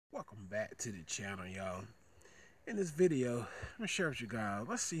Welcome back to the channel, y'all. In this video, I'm gonna share with you guys,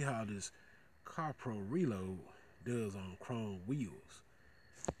 let's see how this Carpro reload does on chrome wheels.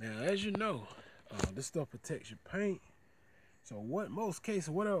 Now, as you know, this stuff protects your paint. So most cases,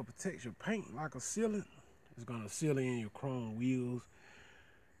 whatever protects your paint like a sealant, is gonna seal in your chrome wheels,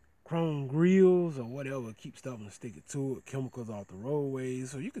 chrome grills, or whatever, keep stuff and stick it to it, chemicals off the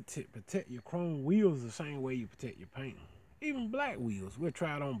roadways. So you could protect your chrome wheels the same way you protect your paint. Even black wheels. We'll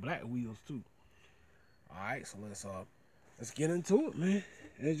try it on black wheels too. Alright, so let's get into it, man.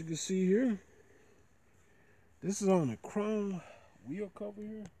 As you can see here, this is on the chrome wheel cover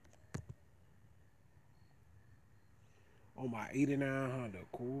here. On my 89 Honda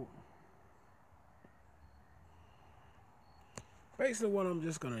Accord. Basically what I'm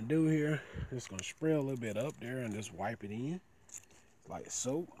just gonna do here, just gonna spray a little bit up there and just wipe it in. Like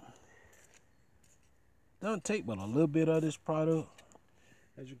so. Doesn't take but a little bit of this product.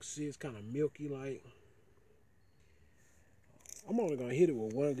 As you can see, it's kind of milky like. I'm only gonna hit it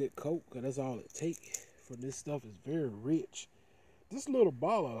with one good coat because that's all it takes. For this stuff is very rich. This little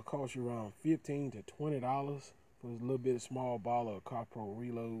bottle will cost you around $15 to $20 for this little bit of small bottle of Carpro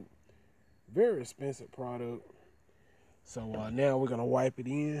Reload. Very expensive product. So now we're gonna wipe it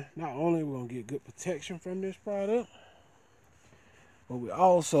in. Not only we're gonna get good protection from this product, but we're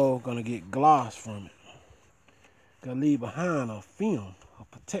also gonna get gloss from it. Gonna leave behind a film, a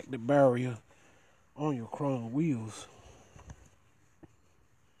protective barrier on your chrome wheels.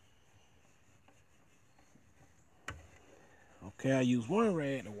 Okay, I use one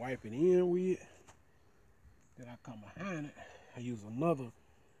rag to wipe it in with. Then I come behind it. I use another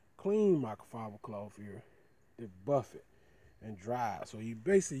clean microfiber cloth here to buff it and dry it. So you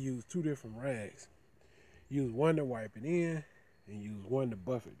basically use two different rags. Use one to wipe it in and use one to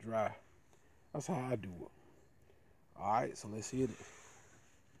buff it dry. That's how I do it. Alright, so let's hit it.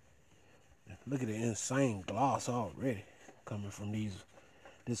 Look at the insane gloss already coming from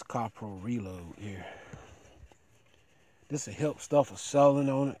this Carpro Reload here. This will help stuff with selling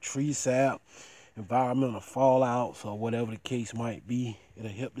on it, tree sap, environmental fallouts, or whatever the case might be.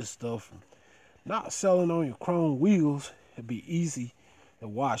 It'll help this stuff from not selling on your chrome wheels. It'll be easy to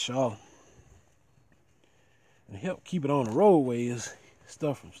wash off. And help keep it on the roadways,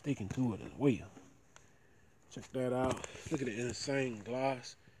 stuff from sticking to it as well. Check that out. Look at the insane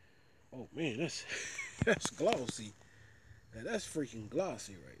gloss. Oh man, that's glossy. Now that's freaking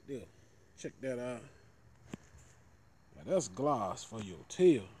glossy right there. Check that out. Now that's gloss for your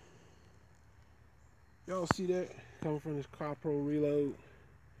tail. Y'all see that coming from this Carpro Reload?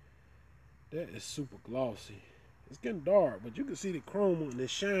 That is super glossy. It's getting dark, but you can see the chrome on the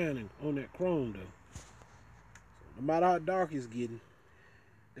shining on that chrome though. So no matter how dark it's getting,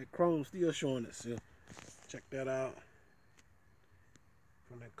 that chrome's still showing itself. Check that out.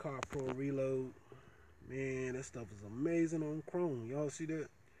 From that Carpro Reload. Man, that stuff is amazing on chrome. Y'all see that?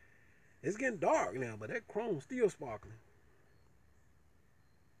 It's getting dark now, but that chrome's still sparkling.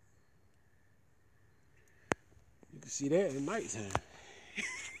 You can see that at nighttime.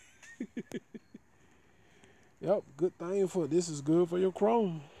 Yep, good thing for this is good for your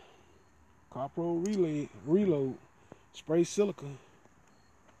chrome. Carpro Reload. Spray silica.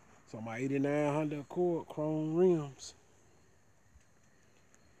 So my 89 Honda Accord chrome rims.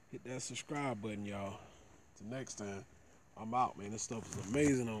 Hit that subscribe button, y'all. Till next time, I'm out, man. This stuff is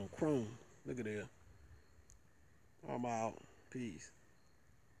amazing on chrome. Look at that. I'm out. Peace.